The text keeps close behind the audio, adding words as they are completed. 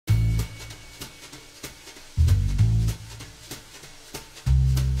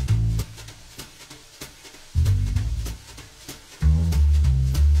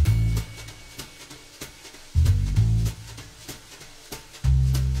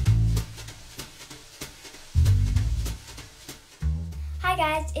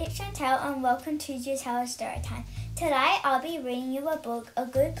guys, it's Chantel and welcome to Giselle Storytime. Today I'll be reading you a book, A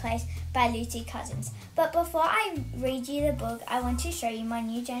Good Place by Lucy Cousins. But before I read you the book, I want to show you my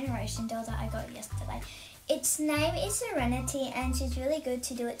new generation doll that I got yesterday. Its name is Serenity and she's really good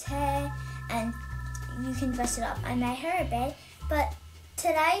to do its hair and you can dress it up. I made her a bed, but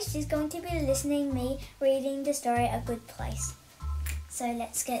today she's going to be listening me reading the story A Good Place. So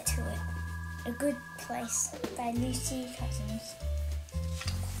let's get to it. A Good Place by Lucy Cousins.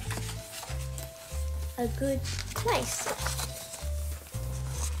 A good place.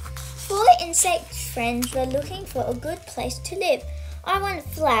 Four insect friends were looking for a good place to live. I want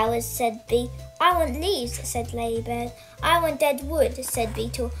flowers, said Bee. I want leaves, said Ladybird. I want dead wood, said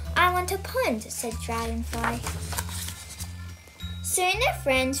Beetle. I want a pond, said Dragonfly. Soon the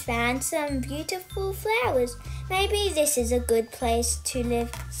friends found some beautiful flowers. Maybe this is a good place to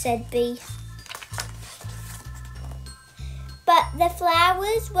live, said Bee. But the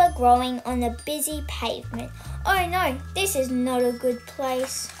flowers were growing on a busy pavement. Oh no, this is not a good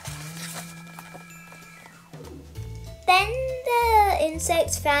place. Then the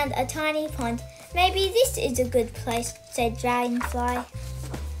insects found a tiny pond. Maybe this is a good place, said Dragonfly.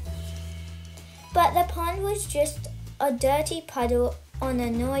 But the pond was just a dirty puddle on a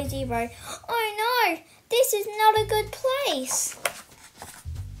noisy road. Oh no, this is not a good place.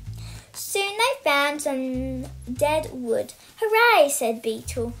 Soon they found some dead wood. Hooray, said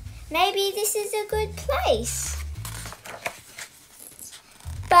Beetle. Maybe this is a good place.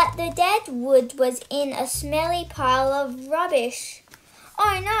 But the dead wood was in a smelly pile of rubbish.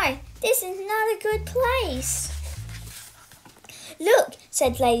 Oh no, this is not a good place. Look,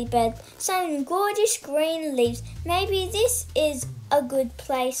 said Ladybird, some gorgeous green leaves. Maybe this is a good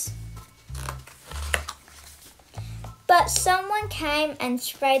place. But someone came and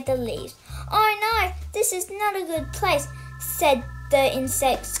sprayed the leaves. Oh no, this is not a good place, said the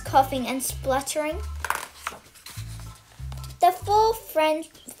insects, coughing and spluttering. The four friends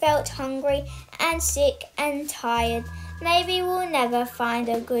felt hungry and sick and tired. Maybe we'll never find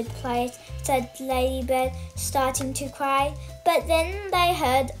a good place, said Ladybird, starting to cry. But then they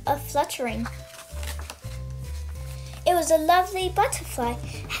heard a fluttering. It was a lovely butterfly.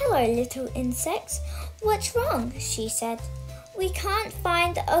 Hello, little insects. What's wrong? She said. We can't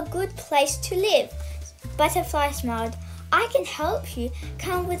find a good place to live. Butterfly smiled. I can help you.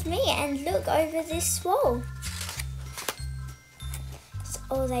 Come with me and look over this wall. That's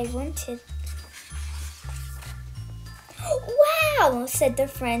all they wanted. Wow, said the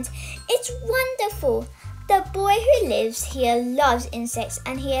friends. It's wonderful. The boy who lives here loves insects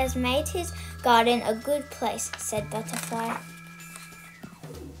and he has made his garden a good place, said Butterfly.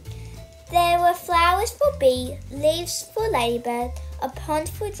 There were flowers for Bee, leaves for Ladybird, a pond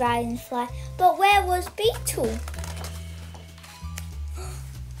for Dragonfly, but where was Beetle?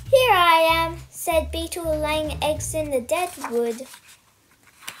 Here I am, said Beetle, laying eggs in the dead wood.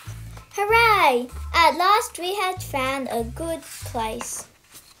 Hooray! At last we had found a good place.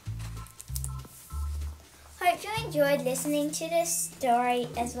 Hope you enjoyed listening to this story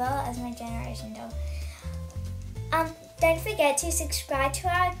as well as my generation doll. Don't forget to subscribe to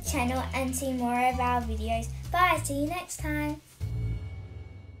our channel and see more of our videos. Bye, see you next time.